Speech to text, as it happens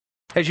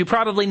As you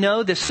probably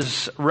know, this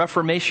is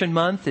Reformation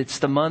Month. It's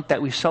the month that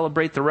we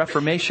celebrate the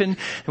Reformation,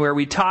 where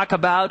we talk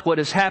about what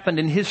has happened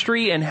in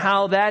history and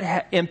how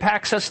that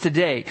impacts us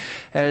today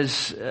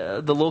as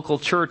the local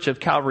church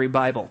of Calvary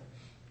Bible.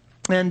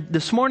 And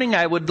this morning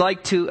I would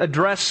like to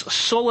address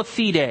Sola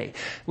Fide,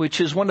 which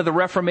is one of the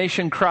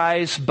Reformation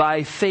cries,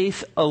 by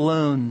faith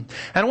alone.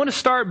 And I want to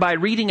start by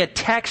reading a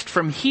text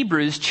from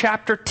Hebrews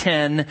chapter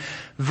 10,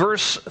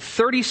 verse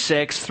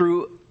 36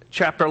 through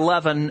chapter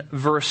 11,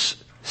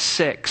 verse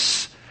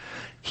 6.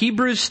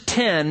 Hebrews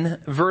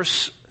 10,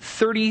 verse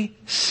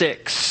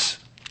 36.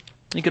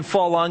 You can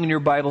follow along in your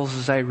Bibles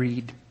as I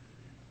read.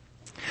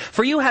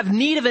 For you have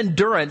need of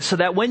endurance, so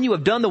that when you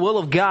have done the will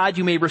of God,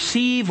 you may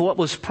receive what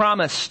was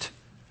promised.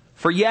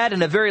 For yet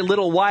in a very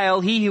little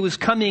while, he who is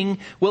coming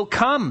will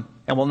come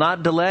and will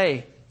not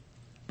delay.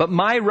 But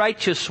my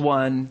righteous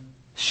one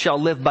shall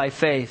live by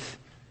faith.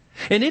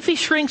 And if he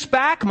shrinks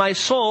back, my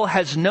soul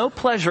has no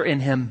pleasure in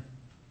him.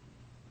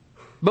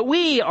 But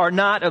we are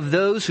not of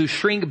those who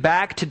shrink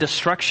back to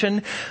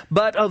destruction,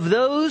 but of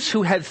those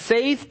who have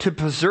faith to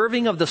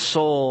preserving of the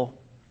soul.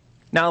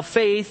 Now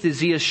faith is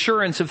the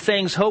assurance of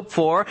things hoped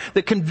for,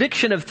 the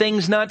conviction of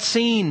things not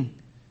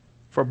seen.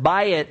 For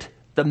by it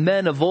the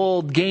men of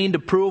old gained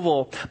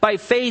approval. By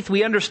faith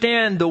we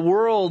understand the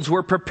worlds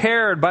were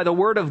prepared by the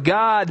word of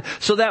God,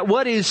 so that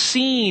what is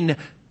seen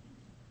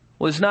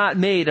was not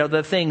made of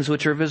the things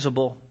which are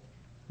visible.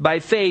 By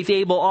faith,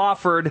 Abel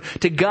offered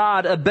to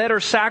God a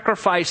better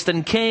sacrifice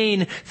than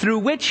Cain, through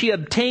which he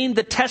obtained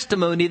the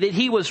testimony that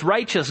he was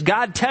righteous,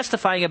 God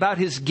testifying about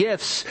his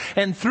gifts.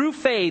 And through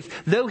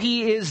faith, though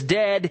he is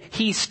dead,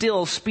 he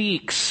still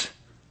speaks.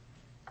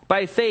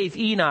 By faith,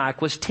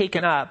 Enoch was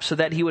taken up so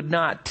that he would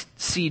not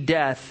see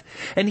death.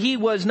 And he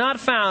was not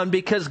found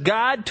because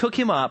God took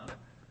him up,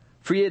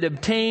 for he had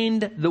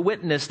obtained the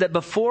witness that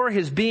before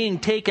his being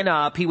taken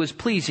up, he was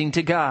pleasing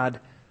to God.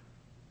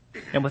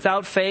 And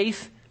without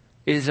faith,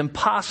 it is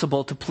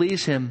impossible to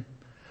please him.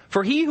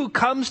 For he who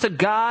comes to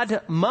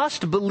God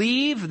must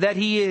believe that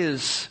he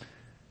is,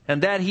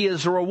 and that he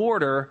is a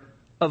rewarder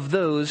of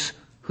those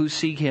who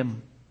seek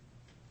him.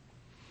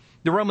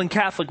 The Roman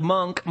Catholic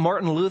monk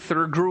Martin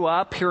Luther grew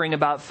up hearing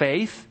about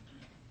faith.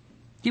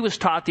 He was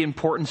taught the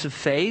importance of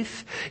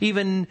faith.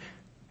 Even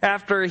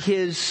after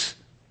his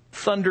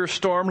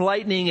thunderstorm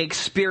lightning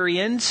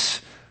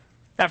experience,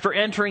 after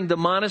entering the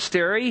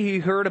monastery, he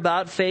heard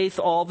about faith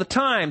all the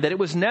time, that it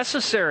was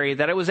necessary,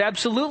 that it was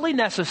absolutely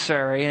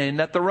necessary, and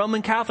that the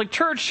Roman Catholic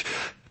Church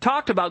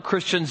talked about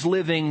Christians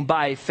living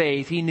by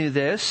faith. He knew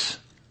this.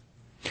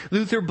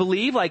 Luther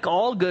believed, like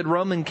all good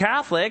Roman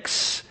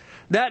Catholics,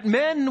 that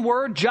men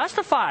were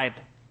justified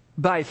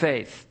by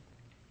faith,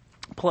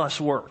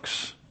 plus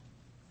works.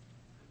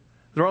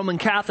 The Roman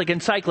Catholic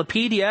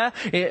Encyclopedia,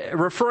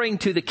 referring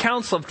to the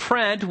Council of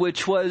Trent,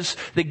 which was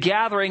the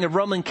gathering of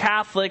Roman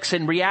Catholics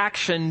in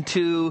reaction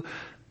to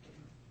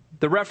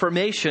the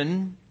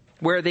Reformation,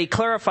 where they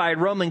clarified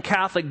Roman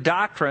Catholic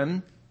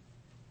doctrine,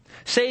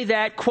 say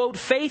that, quote,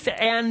 faith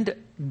and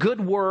good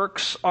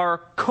works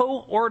are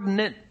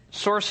coordinate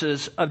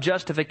sources of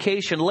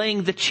justification,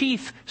 laying the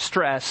chief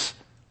stress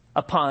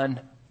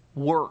upon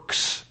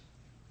works,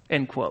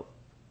 end quote.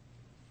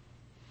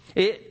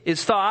 It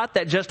is thought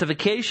that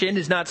justification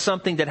is not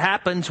something that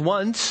happens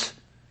once.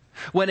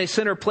 When a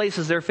sinner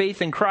places their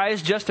faith in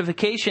Christ,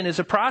 justification is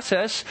a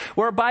process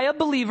whereby a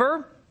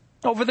believer,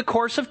 over the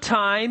course of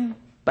time,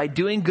 by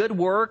doing good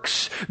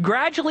works,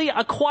 gradually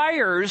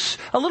acquires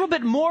a little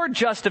bit more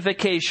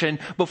justification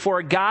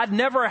before God,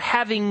 never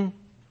having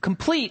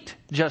complete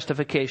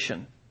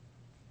justification.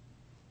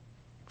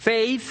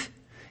 Faith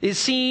is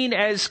seen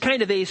as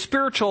kind of a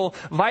spiritual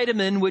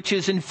vitamin which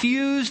is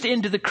infused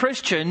into the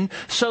Christian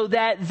so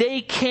that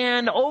they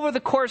can, over the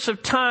course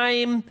of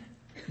time,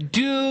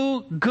 do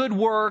good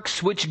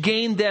works which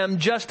gain them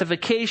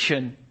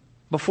justification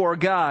before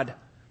God.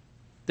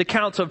 The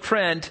Council of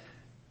Trent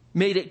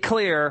made it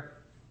clear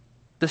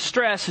the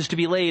stress is to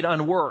be laid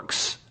on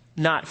works,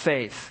 not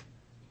faith.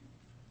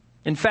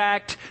 In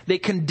fact, they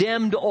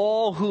condemned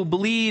all who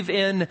believe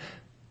in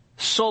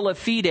sola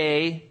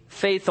fide,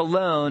 faith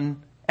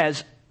alone,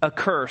 as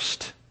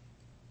accursed.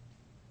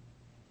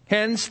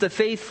 Hence, the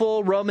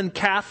faithful Roman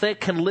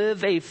Catholic can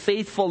live a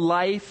faithful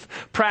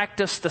life,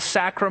 practice the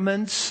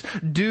sacraments,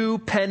 do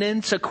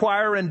penance,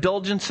 acquire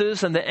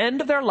indulgences, and at the end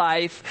of their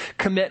life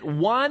commit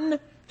one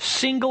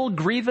single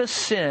grievous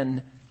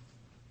sin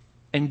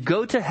and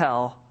go to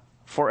hell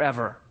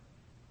forever.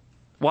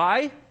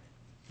 Why?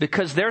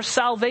 Because their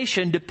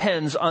salvation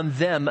depends on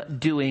them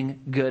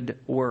doing good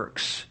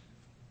works.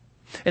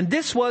 And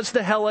this was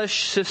the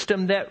hellish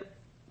system that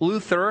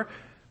Luther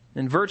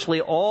and virtually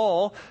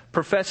all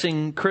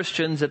professing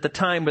Christians at the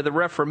time of the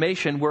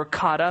Reformation were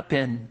caught up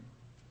in.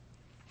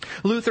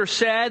 Luther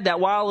said that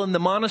while in the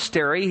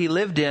monastery he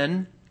lived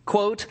in,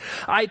 quote,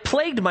 I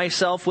plagued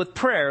myself with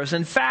prayers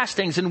and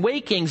fastings and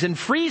wakings and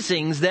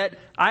freezings that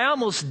I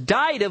almost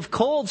died of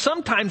cold.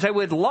 Sometimes I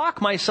would lock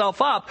myself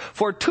up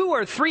for 2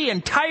 or 3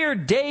 entire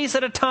days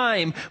at a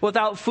time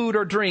without food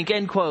or drink,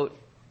 end quote.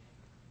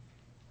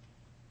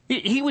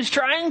 He was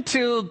trying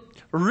to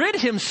rid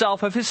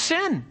himself of his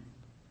sin.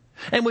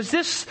 And was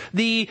this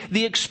the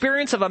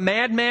experience of a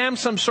madman,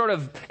 some sort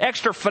of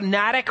extra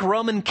fanatic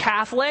Roman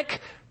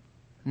Catholic?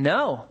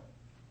 No.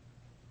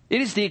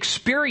 It is the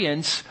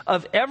experience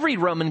of every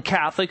Roman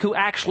Catholic who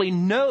actually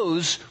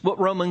knows what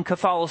Roman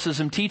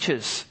Catholicism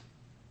teaches.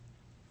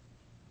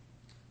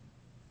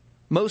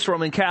 Most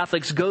Roman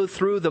Catholics go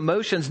through the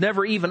motions,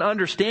 never even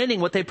understanding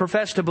what they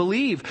profess to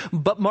believe.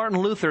 But Martin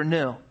Luther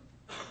knew.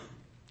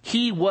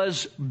 He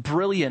was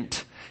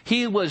brilliant.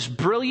 He was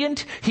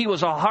brilliant, he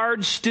was a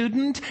hard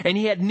student, and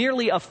he had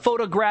nearly a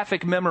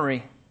photographic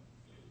memory.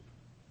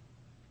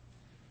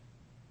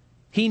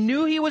 He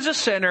knew he was a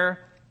sinner.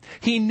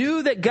 He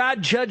knew that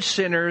God judged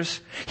sinners.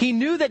 He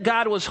knew that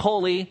God was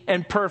holy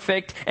and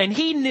perfect, and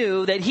he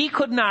knew that he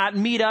could not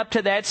meet up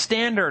to that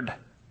standard.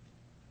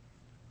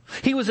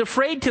 He was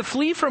afraid to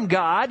flee from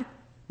God,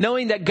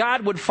 knowing that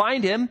God would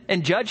find him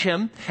and judge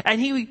him,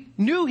 and he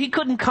knew he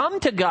couldn't come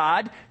to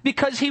God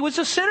because he was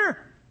a sinner.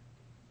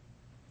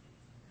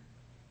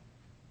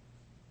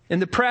 In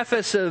the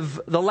preface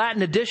of the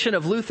Latin edition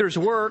of Luther's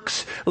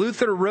works,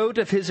 Luther wrote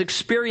of his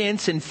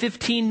experience in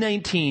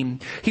 1519.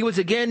 He was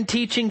again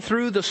teaching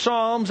through the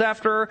Psalms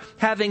after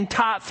having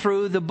taught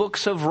through the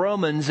books of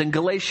Romans and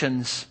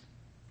Galatians.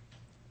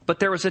 But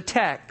there was a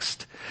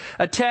text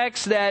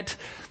that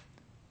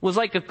was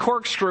like a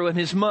corkscrew in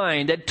his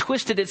mind that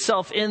twisted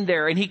itself in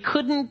there, and he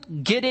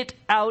couldn't get it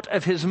out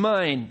of his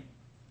mind.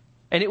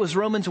 And it was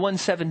Romans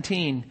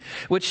 1:17,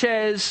 which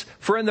says,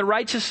 "For in the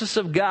righteousness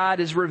of God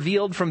is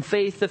revealed from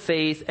faith to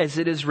faith, as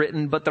it is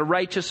written, but the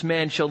righteous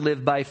man shall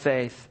live by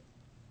faith."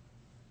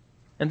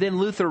 And then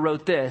Luther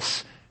wrote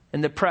this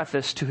in the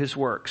preface to his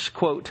works,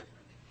 quote,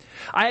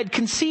 "I had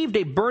conceived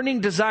a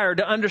burning desire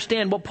to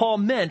understand what Paul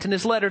meant in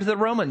his letter to the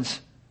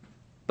Romans.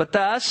 But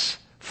thus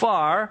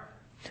far,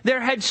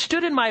 there had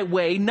stood in my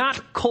way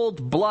not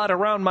cold blood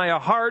around my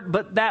heart,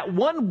 but that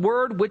one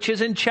word which is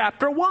in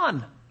chapter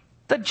 1.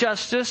 The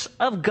justice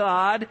of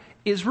God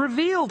is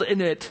revealed in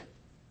it."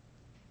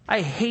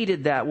 I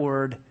hated that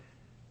word,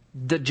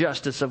 the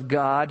justice of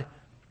God,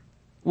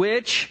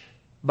 which,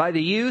 by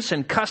the use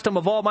and custom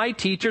of all my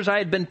teachers, I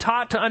had been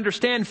taught to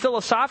understand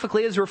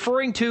philosophically as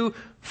referring to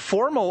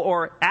formal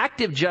or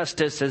active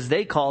justice, as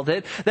they called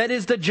it. That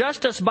is, the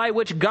justice by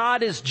which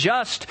God is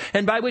just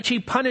and by which he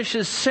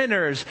punishes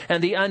sinners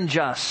and the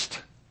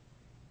unjust.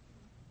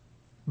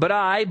 But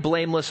I,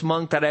 blameless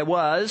monk that I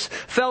was,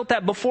 felt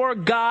that before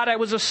God I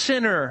was a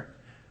sinner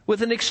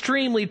with an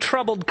extremely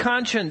troubled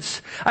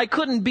conscience. I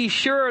couldn't be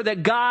sure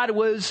that God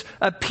was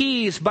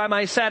appeased by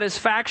my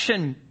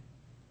satisfaction.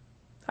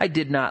 I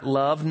did not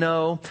love,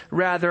 no,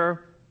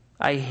 rather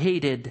I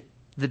hated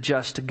the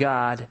just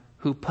God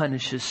who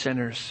punishes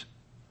sinners.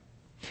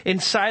 In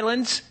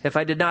silence, if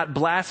I did not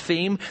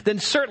blaspheme, then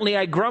certainly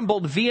I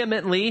grumbled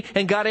vehemently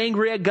and got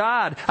angry at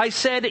God. I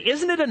said,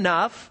 "Isn't it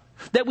enough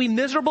that we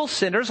miserable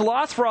sinners,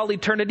 lost for all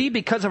eternity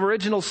because of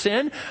original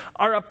sin,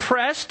 are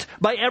oppressed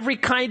by every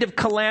kind of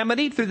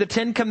calamity through the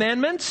 10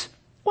 Commandments?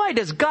 Why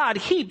does God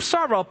heap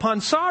sorrow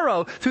upon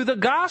sorrow through the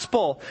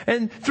gospel,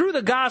 and through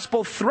the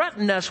gospel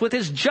threaten us with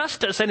his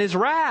justice and his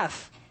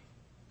wrath?"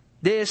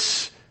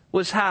 This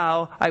was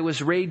how I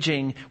was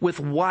raging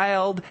with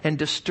wild and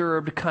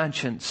disturbed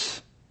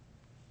conscience.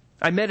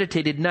 I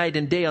meditated night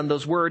and day on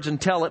those words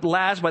until at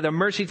last, by the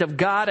mercies of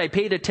God, I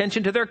paid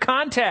attention to their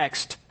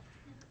context.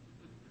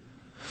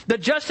 The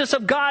justice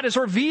of God is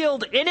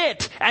revealed in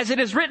it. As it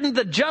is written,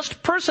 the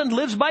just person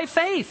lives by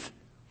faith.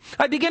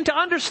 I begin to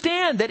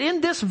understand that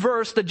in this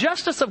verse, the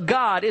justice of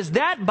God is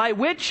that by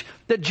which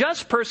the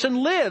just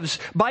person lives,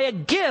 by a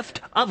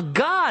gift of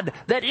God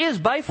that is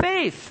by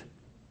faith.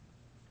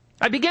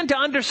 I begin to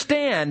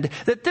understand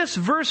that this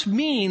verse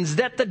means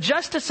that the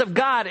justice of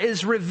God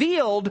is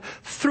revealed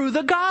through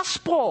the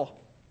gospel.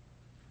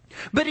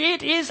 But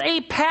it is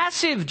a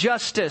passive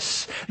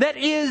justice, that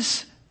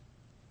is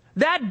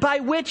that by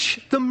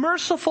which the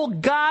merciful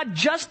God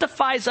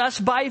justifies us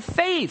by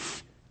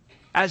faith.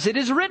 As it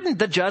is written,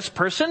 the just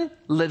person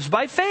lives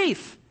by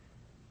faith.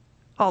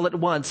 All at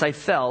once I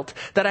felt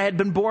that I had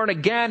been born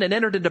again and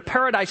entered into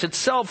paradise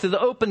itself through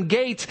the open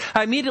gates.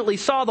 I immediately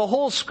saw the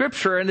whole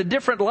Scripture in a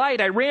different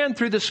light. I ran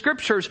through the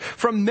Scriptures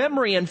from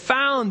memory and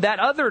found that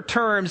other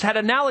terms had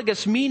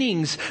analogous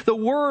meanings. The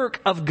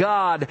work of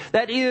God,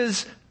 that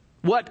is,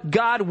 what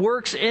God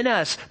works in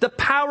us, the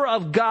power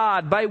of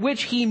God by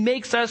which he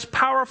makes us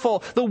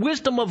powerful, the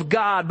wisdom of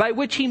God by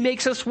which he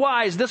makes us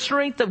wise, the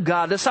strength of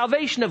God, the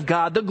salvation of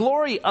God, the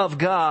glory of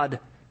God.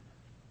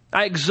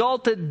 I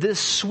exalted this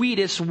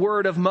sweetest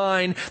word of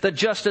mine, the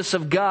justice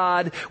of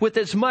God, with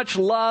as much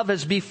love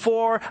as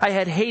before I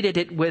had hated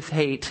it with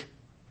hate.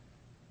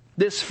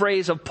 This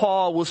phrase of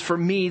Paul was for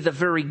me the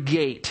very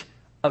gate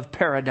of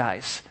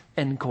paradise,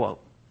 end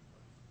quote.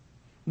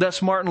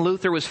 Thus, Martin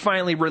Luther was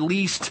finally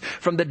released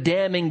from the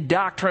damning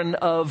doctrine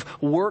of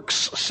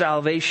works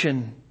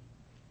salvation.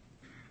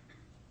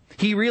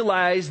 He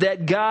realized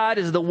that God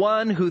is the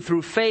one who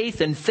through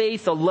faith and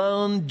faith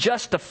alone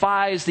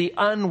justifies the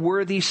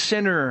unworthy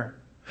sinner.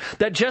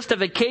 That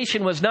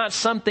justification was not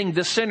something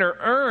the sinner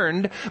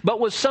earned, but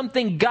was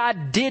something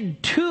God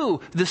did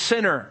to the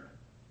sinner.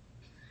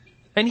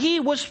 And he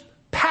was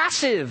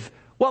passive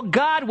while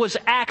God was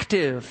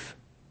active.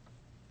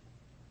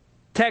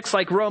 Texts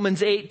like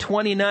Romans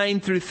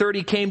 8:29 through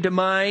 30 came to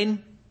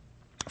mind.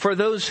 For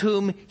those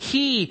whom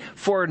he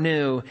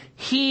foreknew,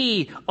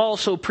 he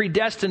also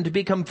predestined to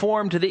be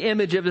conformed to the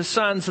image of his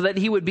Son, so that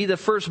he would be the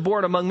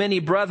firstborn among many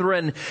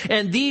brethren.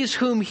 And these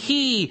whom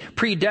he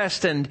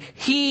predestined,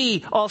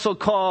 he also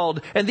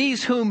called. And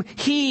these whom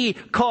he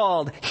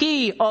called,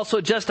 he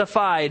also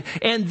justified.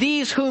 And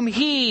these whom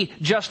he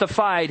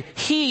justified,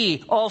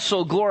 he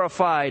also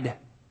glorified.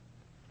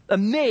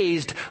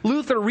 Amazed,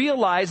 Luther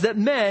realized that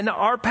men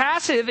are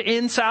passive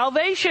in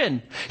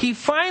salvation. He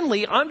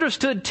finally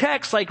understood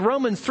texts like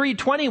Romans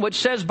 3:20, which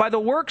says, by the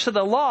works of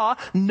the law,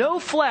 no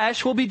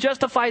flesh will be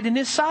justified in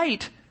his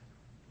sight.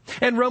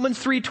 And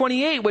Romans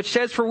 3:28, which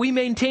says, for we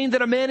maintain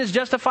that a man is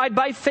justified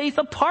by faith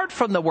apart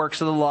from the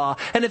works of the law.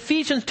 And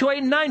Ephesians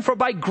 2:8-9, for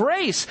by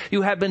grace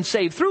you have been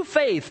saved through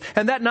faith,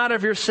 and that not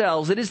of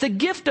yourselves. It is the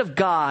gift of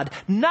God,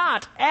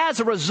 not as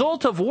a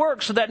result of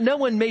works, so that no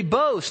one may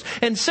boast.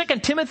 And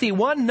 2 Timothy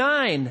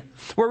 1:9,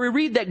 where we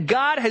read that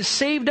God has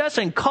saved us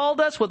and called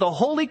us with a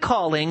holy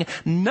calling,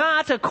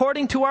 not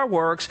according to our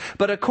works,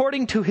 but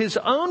according to his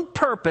own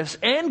purpose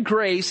and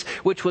grace,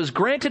 which was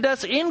granted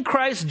us in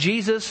Christ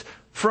Jesus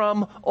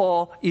from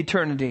all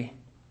eternity.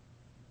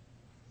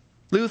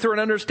 Luther, in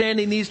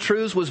understanding these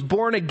truths, was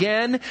born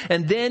again,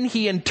 and then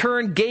he in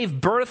turn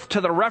gave birth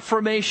to the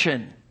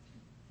Reformation.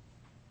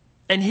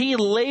 And he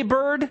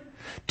labored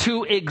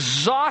to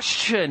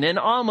exhaustion and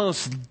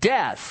almost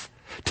death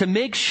to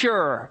make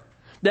sure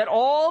that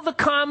all the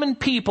common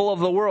people of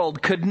the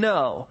world could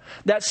know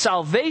that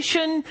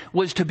salvation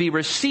was to be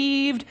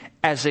received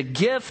as a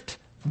gift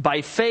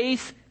by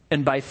faith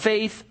and by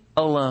faith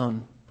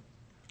alone.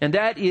 And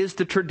that is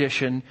the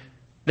tradition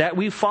that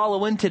we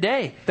follow in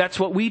today. That's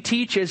what we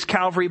teach as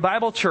Calvary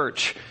Bible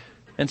Church.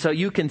 And so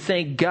you can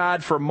thank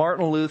God for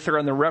Martin Luther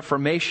and the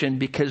Reformation,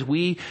 because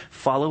we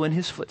follow in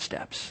his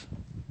footsteps.